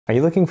Are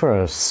you looking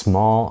for a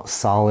small,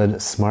 solid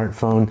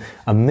smartphone,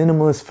 a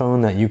minimalist phone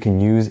that you can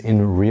use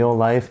in real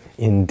life,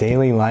 in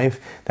daily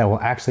life, that will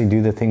actually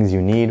do the things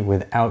you need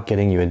without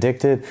getting you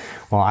addicted?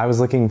 Well, I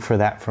was looking for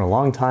that for a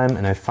long time,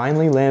 and I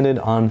finally landed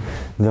on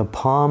the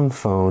Palm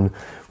phone,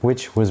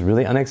 which was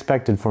really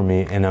unexpected for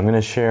me, and I'm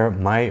gonna share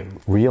my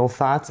real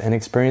thoughts and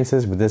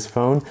experiences with this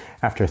phone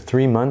after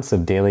 3 months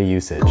of daily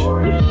usage.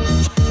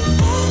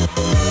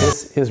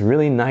 This is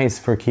really nice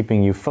for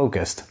keeping you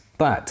focused,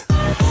 but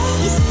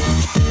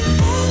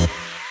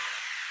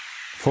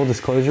full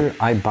disclosure,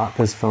 I bought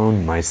this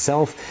phone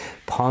myself.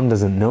 Palm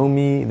doesn't know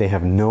me, they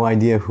have no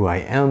idea who I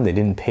am, they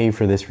didn't pay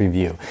for this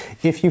review.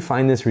 If you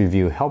find this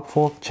review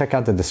helpful, check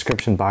out the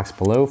description box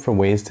below for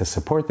ways to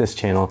support this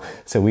channel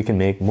so we can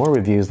make more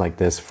reviews like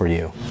this for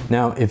you.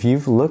 Now, if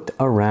you've looked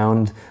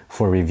around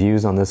for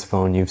reviews on this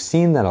phone, you've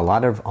seen that a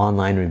lot of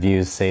online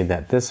reviews say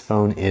that this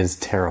phone is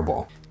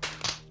terrible.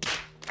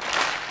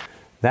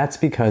 That's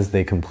because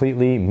they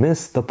completely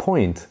miss the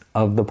point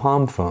of the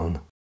Palm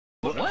phone.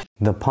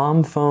 The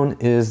Palm phone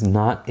is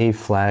not a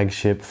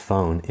flagship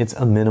phone. It's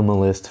a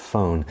minimalist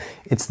phone.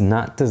 It's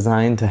not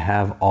designed to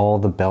have all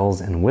the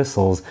bells and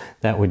whistles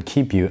that would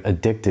keep you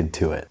addicted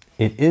to it.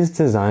 It is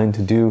designed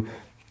to do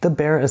the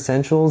bare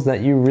essentials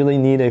that you really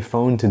need a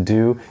phone to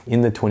do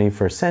in the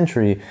 21st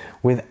century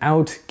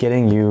without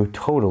getting you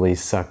totally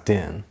sucked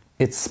in.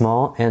 It's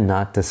small and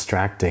not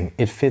distracting.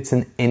 It fits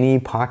in any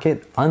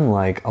pocket,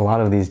 unlike a lot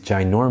of these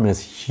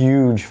ginormous,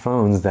 huge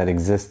phones that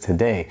exist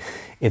today.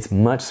 It's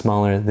much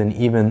smaller than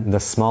even the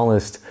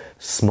smallest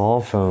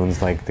small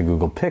phones like the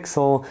Google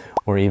Pixel,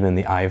 or even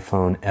the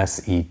iPhone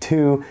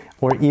SE2,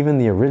 or even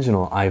the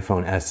original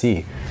iPhone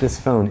SE. This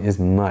phone is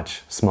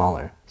much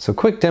smaller. So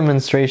quick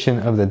demonstration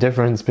of the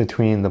difference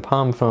between the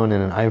Palm phone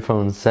and an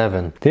iPhone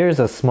 7. There's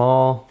a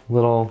small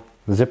little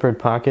zippered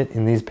pocket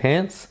in these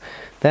pants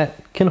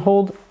that can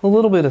hold a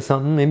little bit of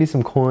something, maybe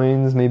some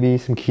coins, maybe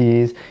some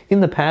keys.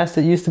 In the past,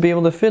 it used to be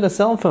able to fit a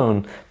cell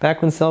phone,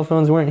 back when cell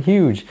phones weren't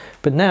huge.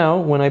 But now,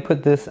 when I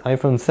put this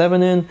iPhone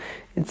 7 in,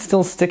 it's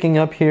still sticking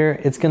up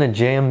here. It's gonna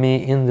jam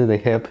me into the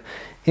hip,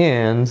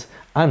 and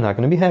I'm not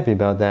gonna be happy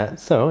about that.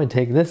 So I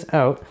take this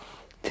out,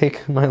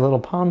 take my little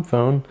Palm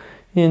phone,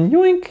 and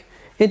yoink,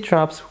 it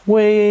drops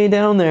way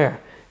down there.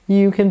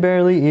 You can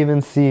barely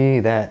even see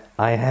that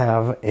I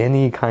have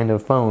any kind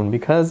of phone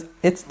because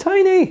it's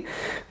tiny.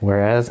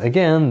 Whereas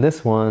again,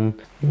 this one,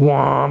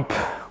 whomp,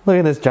 look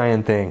at this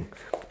giant thing.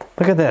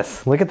 Look at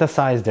this, look at the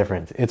size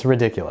difference. It's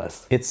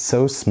ridiculous. It's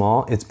so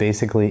small, it's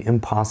basically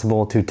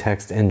impossible to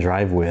text and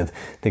drive with.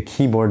 The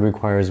keyboard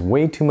requires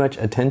way too much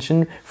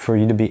attention for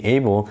you to be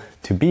able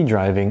to be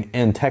driving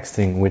and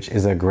texting, which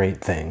is a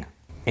great thing.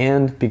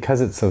 And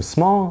because it's so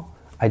small,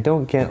 I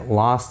don't get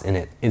lost in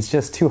it. It's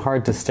just too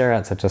hard to stare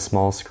at such a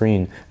small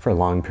screen for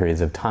long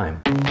periods of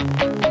time.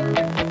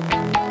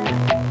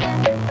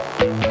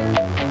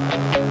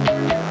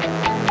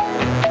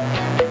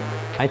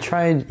 I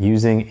tried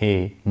using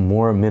a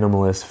more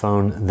minimalist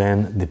phone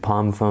than the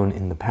Palm phone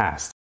in the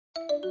past.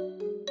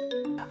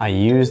 I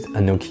used a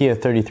Nokia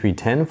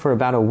 3310 for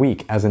about a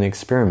week as an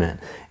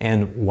experiment,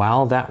 and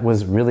while that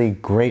was really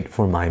great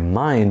for my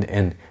mind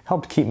and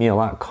helped keep me a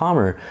lot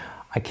calmer,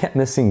 I kept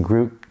missing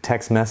group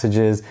text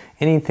messages.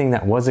 Anything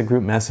that was a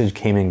group message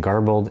came in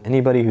garbled.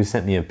 Anybody who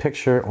sent me a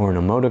picture or an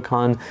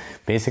emoticon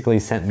basically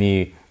sent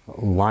me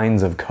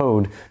lines of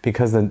code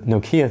because the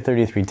Nokia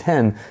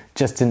 3310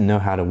 just didn't know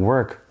how to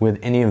work with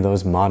any of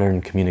those modern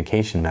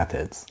communication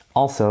methods.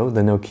 Also, the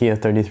Nokia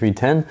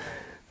 3310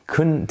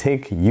 couldn't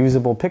take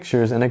usable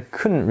pictures, and I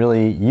couldn't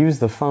really use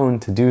the phone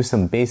to do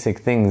some basic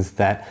things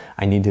that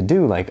I need to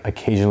do, like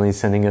occasionally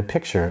sending a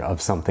picture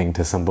of something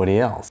to somebody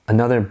else.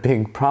 Another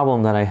big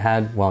problem that I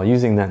had while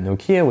using that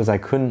Nokia was I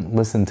couldn't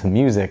listen to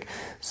music.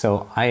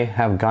 So I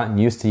have gotten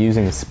used to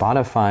using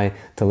Spotify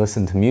to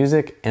listen to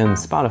music, and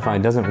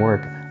Spotify doesn't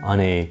work on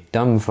a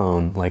dumb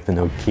phone like the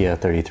Nokia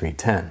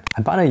 3310.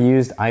 I bought a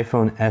used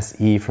iPhone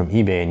SE from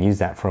eBay and used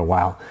that for a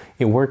while.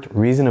 It worked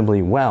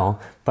reasonably well,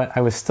 but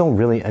I was still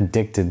really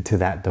addicted to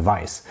that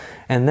device.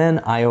 And then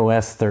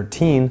iOS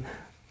 13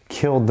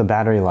 killed the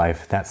battery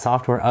life. That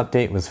software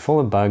update was full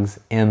of bugs,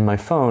 and my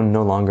phone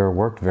no longer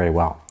worked very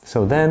well.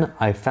 So then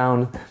I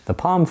found the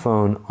Palm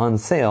phone on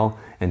sale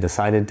and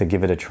decided to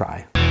give it a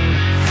try.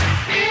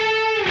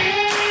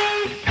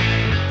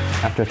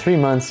 After 3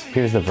 months,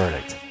 here's the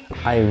verdict.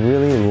 I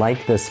really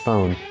like this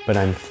phone, but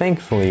I'm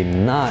thankfully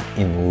not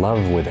in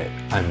love with it.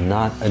 I'm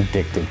not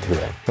addicted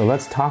to it. So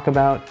let's talk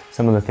about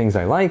some of the things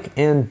I like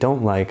and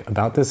don't like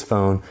about this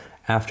phone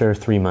after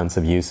 3 months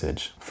of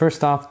usage.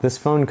 First off, this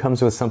phone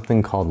comes with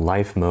something called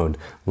Life Mode.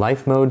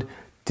 Life Mode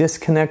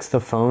disconnects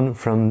the phone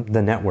from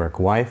the network,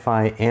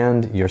 Wi-Fi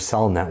and your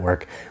cell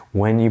network,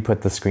 when you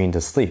put the screen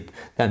to sleep.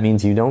 That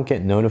means you don't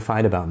get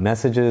notified about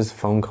messages,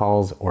 phone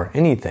calls, or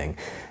anything.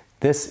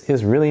 This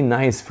is really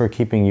nice for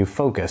keeping you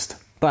focused,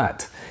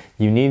 but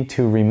you need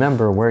to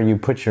remember where you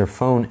put your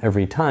phone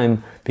every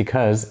time,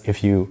 because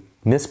if you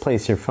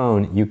misplace your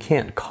phone, you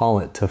can't call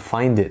it to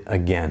find it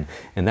again.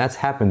 And that's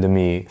happened to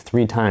me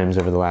 3 times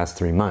over the last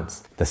 3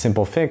 months. The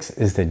simple fix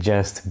is to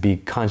just be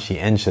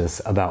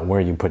conscientious about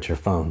where you put your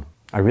phone.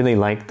 I really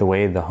like the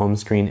way the home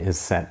screen is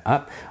set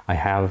up. I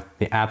have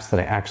the apps that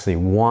I actually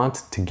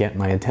want to get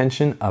my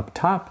attention up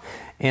top,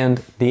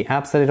 and the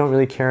apps that I don't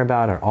really care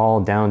about are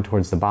all down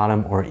towards the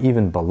bottom or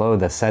even below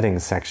the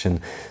settings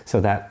section so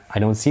that I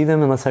don't see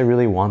them unless I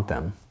really want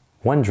them.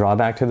 One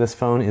drawback to this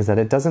phone is that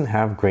it doesn't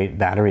have great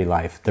battery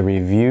life. The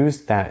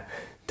reviews that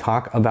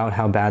talk about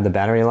how bad the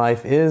battery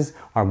life is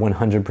are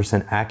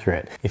 100%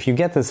 accurate. If you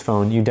get this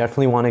phone, you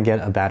definitely want to get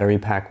a battery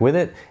pack with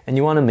it, and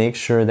you want to make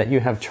sure that you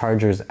have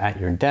chargers at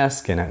your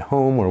desk and at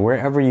home or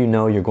wherever you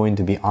know you're going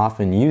to be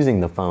often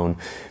using the phone,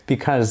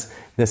 because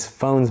this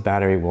phone's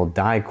battery will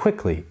die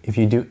quickly if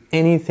you do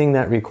anything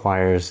that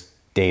requires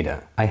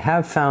data. I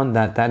have found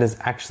that that is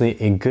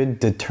actually a good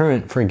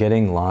deterrent for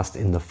getting lost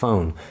in the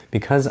phone,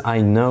 because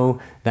I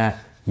know that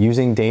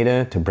using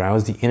data to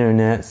browse the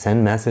internet,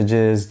 send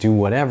messages, do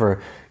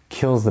whatever,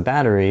 kills the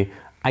battery.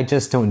 I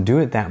just don't do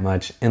it that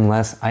much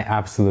unless I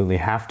absolutely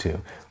have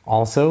to.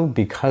 Also,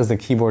 because the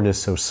keyboard is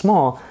so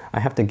small, I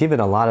have to give it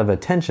a lot of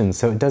attention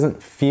so it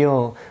doesn't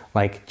feel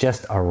like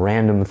just a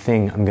random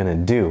thing I'm gonna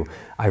do.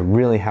 I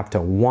really have to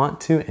want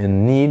to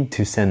and need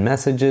to send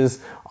messages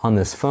on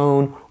this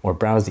phone or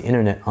browse the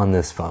internet on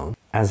this phone.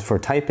 As for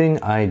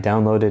typing, I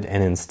downloaded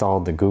and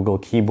installed the Google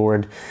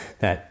keyboard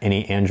that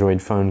any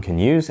Android phone can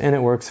use, and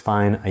it works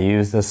fine. I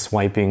use the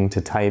swiping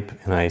to type,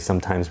 and I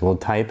sometimes will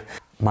type.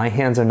 My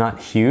hands are not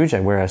huge. I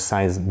wear a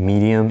size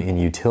medium in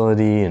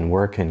utility and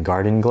work and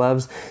garden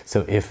gloves.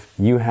 So if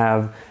you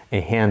have a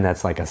hand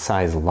that's like a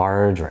size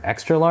large or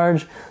extra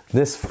large,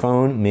 this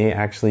phone may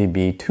actually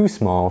be too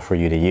small for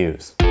you to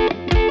use.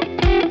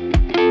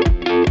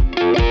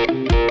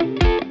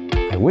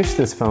 I wish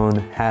this phone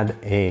had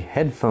a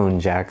headphone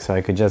jack so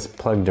I could just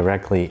plug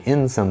directly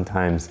in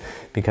sometimes,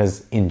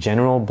 because in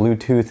general,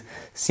 Bluetooth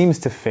seems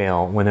to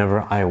fail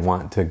whenever I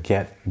want to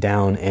get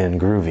down and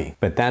groovy.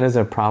 But that is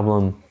a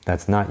problem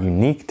that's not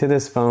unique to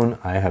this phone.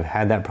 I have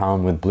had that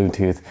problem with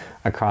Bluetooth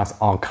across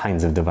all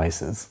kinds of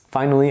devices.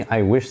 Finally,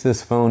 I wish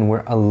this phone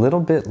were a little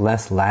bit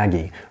less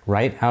laggy.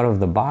 Right out of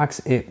the box,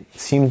 it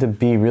seemed to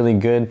be really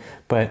good,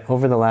 but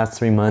over the last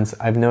 3 months,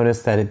 I've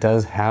noticed that it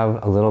does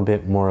have a little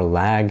bit more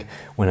lag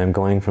when I'm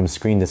going from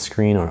screen to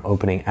screen or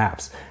opening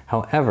apps.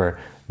 However,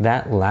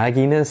 that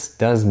lagginess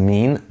does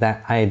mean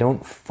that I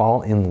don't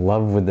fall in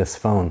love with this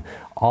phone.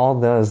 All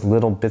those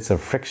little bits of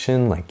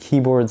friction like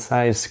keyboard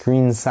size,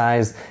 screen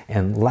size,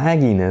 and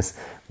lagginess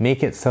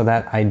make it so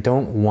that I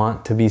don't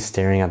want to be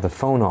staring at the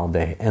phone all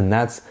day, and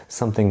that's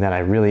something that I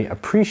really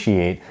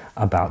appreciate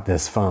about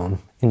this phone.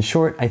 In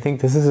short, I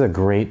think this is a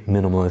great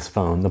minimalist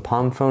phone. The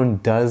Palm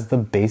phone does the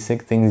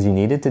basic things you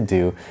need it to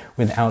do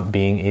without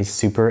being a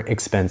super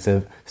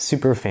expensive,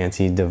 super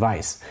fancy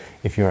device.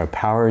 If you're a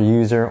power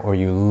user or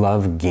you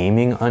love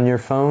gaming on your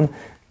phone,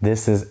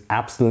 this is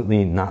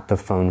absolutely not the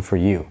phone for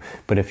you.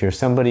 But if you're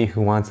somebody who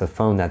wants a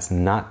phone that's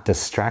not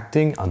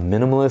distracting, a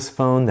minimalist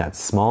phone that's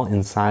small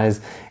in size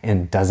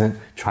and doesn't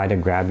try to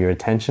grab your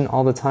attention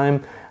all the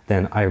time,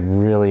 then I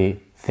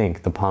really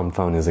think the Palm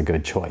phone is a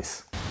good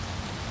choice.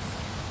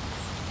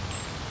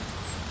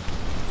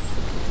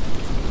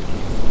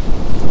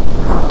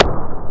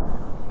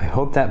 I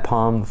hope that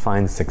Palm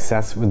finds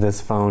success with this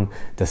phone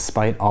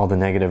despite all the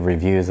negative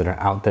reviews that are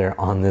out there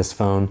on this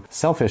phone.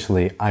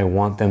 Selfishly, I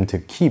want them to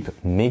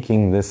keep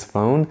making this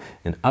phone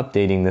and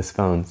updating this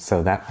phone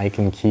so that I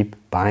can keep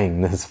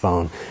buying this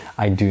phone.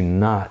 I do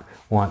not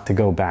want to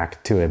go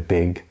back to a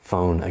big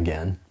phone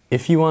again.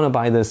 If you want to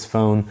buy this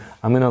phone,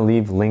 I'm going to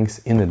leave links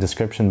in the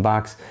description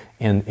box,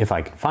 and if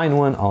I can find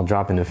one, I'll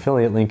drop an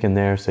affiliate link in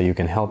there so you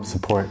can help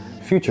support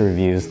future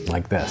reviews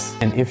like this.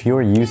 And if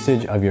your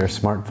usage of your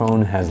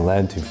smartphone has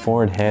led to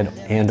forward head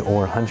and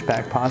or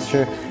hunchback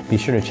posture, be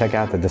sure to check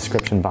out the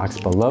description box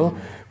below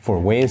for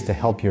ways to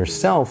help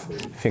yourself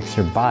fix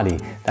your body.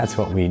 That's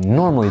what we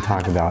normally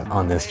talk about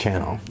on this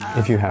channel.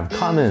 If you have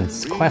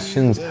comments,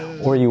 questions,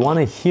 or you want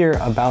to hear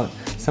about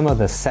some of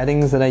the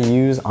settings that I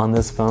use on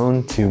this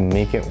phone to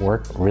make it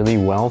work really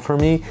well for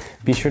me,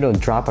 be sure to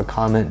drop a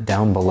comment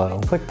down below.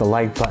 Click the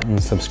like button,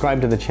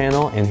 subscribe to the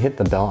channel, and hit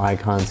the bell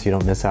icon so you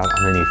don't miss out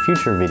on any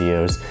future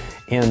videos.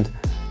 And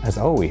as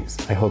always,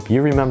 I hope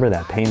you remember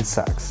that pain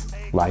sucks.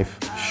 Life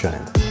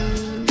shouldn't.